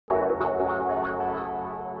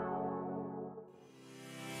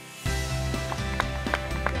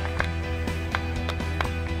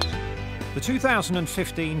The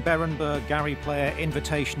 2015 Berenberg Gary Player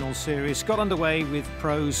Invitational Series got underway with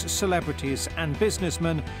pros, celebrities and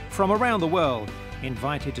businessmen from around the world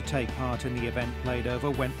invited to take part in the event played over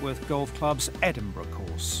Wentworth Golf Club's Edinburgh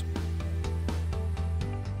course.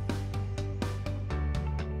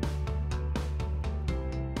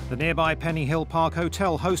 The nearby Penny Hill Park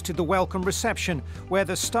Hotel hosted the welcome reception, where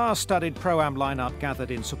the star-studded Pro-Am lineup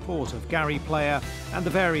gathered in support of Gary Player and the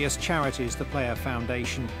various charities the Player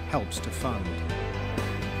Foundation helps to fund.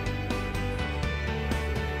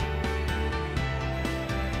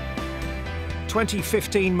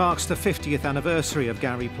 "2015 marks the 50th anniversary of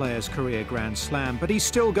Gary Player's career Grand Slam, but he's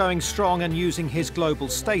still going strong and using his global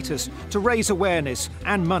status to raise awareness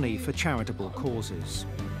and money for charitable causes.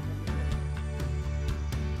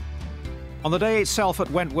 On the day itself at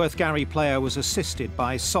Wentworth, Gary Player was assisted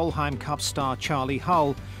by Solheim Cup star Charlie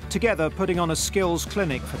Hull, together putting on a skills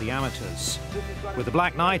clinic for the amateurs. With the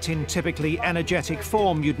Black Knight in typically energetic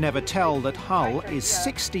form, you'd never tell that Hull is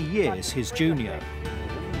 60 years his junior.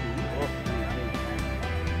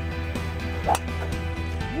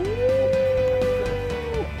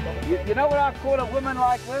 You know what I call a woman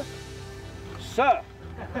like this? Sir.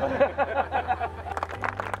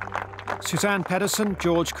 Suzanne Pedersen,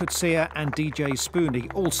 George Coetzee and DJ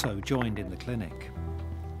Spoonie also joined in the clinic.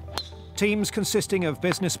 Teams consisting of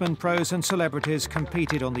businessmen, pros and celebrities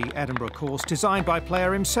competed on the Edinburgh course, designed by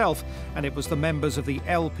Player himself, and it was the members of the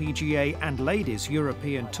LPGA and Ladies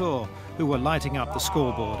European Tour who were lighting up the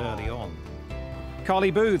scoreboard early on.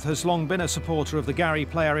 Carly Booth has long been a supporter of the Gary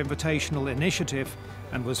Player Invitational initiative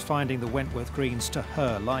and was finding the Wentworth greens to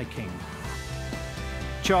her liking.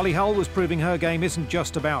 Charlie Hull was proving her game isn't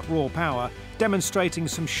just about raw power, demonstrating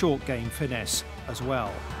some short game finesse as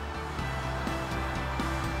well.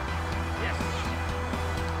 Yes.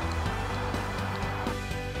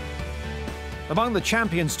 Among the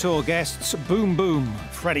Champions Tour guests, Boom Boom,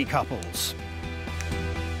 Freddie Couples.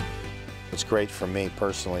 It's great for me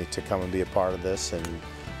personally to come and be a part of this, and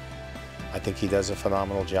I think he does a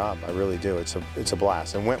phenomenal job. I really do. It's a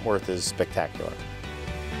blast, and Wentworth is spectacular.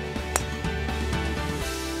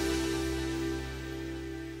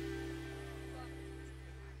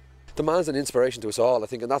 The man's an inspiration to us all, I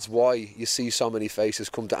think, and that's why you see so many faces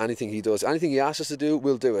come to anything he does. Anything he asks us to do,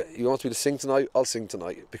 we'll do it. He wants me to sing tonight, I'll sing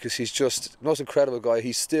tonight, because he's just the most incredible guy.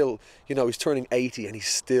 He's still, you know, he's turning 80 and he's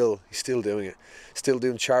still doing it. Still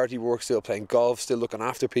doing charity work, still playing golf, still looking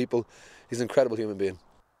after people. He's an incredible human being.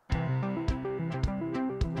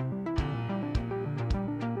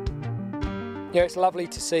 Yeah, it's lovely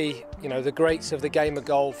to see, you know, the greats of the game of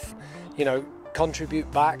golf, you know, contribute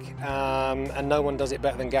back, and no one does it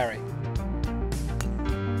better than Gary.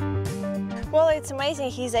 Well, it's amazing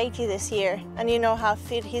he's 80 this year, and you know how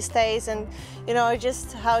fit he stays, and you know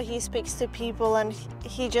just how he speaks to people, and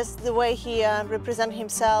he just the way he represents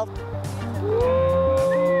himself. Woo!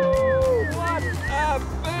 What a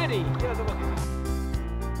birdie!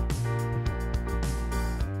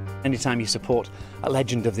 Anytime you support a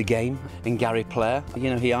legend of the game in Gary Player, you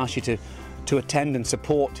know, he asks you to attend and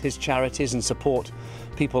support his charities and support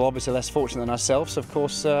people obviously less fortunate than ourselves. Of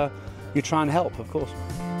course, you try and help, of course.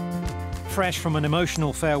 Fresh from an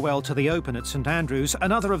emotional farewell to the Open at St Andrews,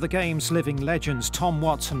 another of the game's living legends, Tom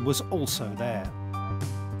Watson, was also there.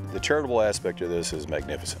 The charitable aspect of this is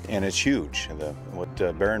magnificent, and it's huge. What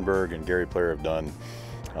Berenberg and Gary Player have done,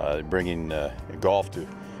 bringing golf to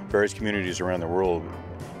various communities around the world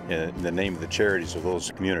in the name of the charities of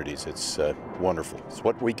those communities, it's wonderful. It's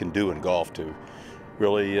what we can do in golf to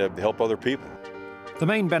really help other people. The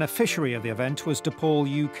main beneficiary of the event was DePaul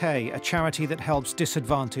UK, a charity that helps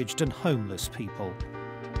disadvantaged and homeless people.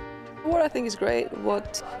 What I think is great,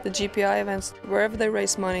 what the GPI events, wherever they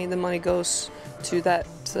raise money, the money goes to that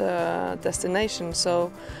destination.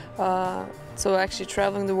 So actually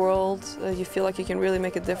traveling the world, you feel like you can really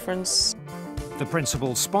make a difference. The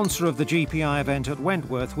principal sponsor of the GPI event at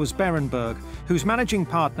Wentworth was Berenberg, whose managing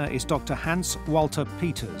partner is Dr. Hans Walter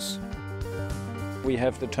Peters. We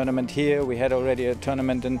have the tournament here, we had already a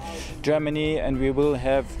tournament in Germany, and we will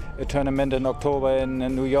have a tournament in October in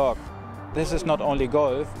New York. This is not only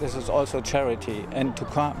golf, this is also charity, and to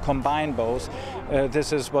combine both,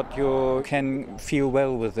 this is what you can feel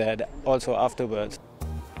well with that also afterwards.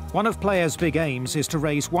 One of Player's big aims is to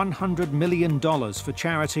raise $100 million for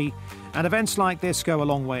charity, and events like this go a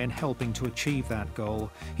long way in helping to achieve that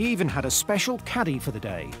goal. He even had a special caddy for the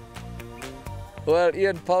day. Well,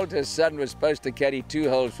 Ian Poulter's son was supposed to caddy 2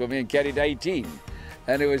 holes for me and caddied 18,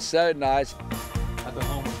 and it was so nice. At the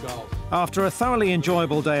home of golf. After a thoroughly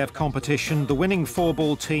enjoyable day of competition, the winning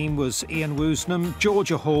 4-ball team was Ian Woosnam,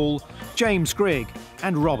 Georgia Hall, James Grigg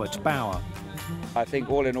and Robert Bauer. I think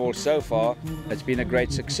all in all so far it's been a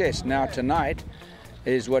great success. Now tonight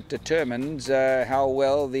is what determines how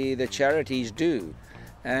well the charities do,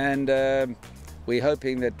 and we're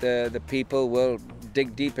hoping that the people will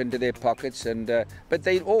dig deep into their pockets, but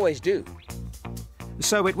they always do.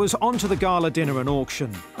 So it was on to the gala dinner and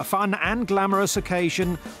auction, a fun and glamorous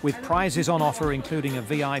occasion with prizes on offer, including a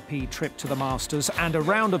VIP trip to the Masters and a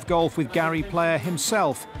round of golf with Gary Player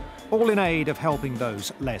himself, all in aid of helping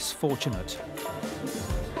those less fortunate.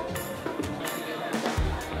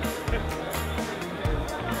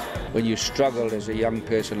 When you struggled as a young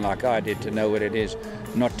person like I did to know what it is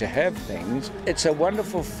not to have things, it's a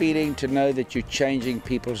wonderful feeling to know that you're changing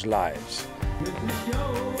people's lives.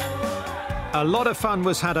 A lot of fun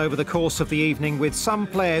was had over the course of the evening, with some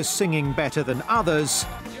players singing better than others,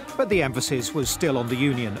 but the emphasis was still on the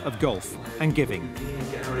union of golf and giving.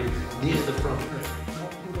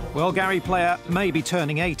 Well, Gary Player may be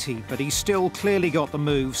turning 80, but he's still clearly got the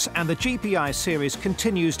moves, and the GPI series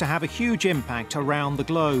continues to have a huge impact around the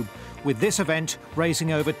globe, with this event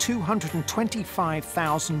raising over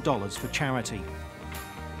 $225,000 for charity.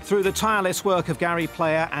 Through the tireless work of Gary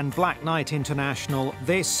Player and Black Knight International,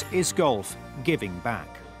 this is golf giving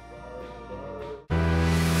back.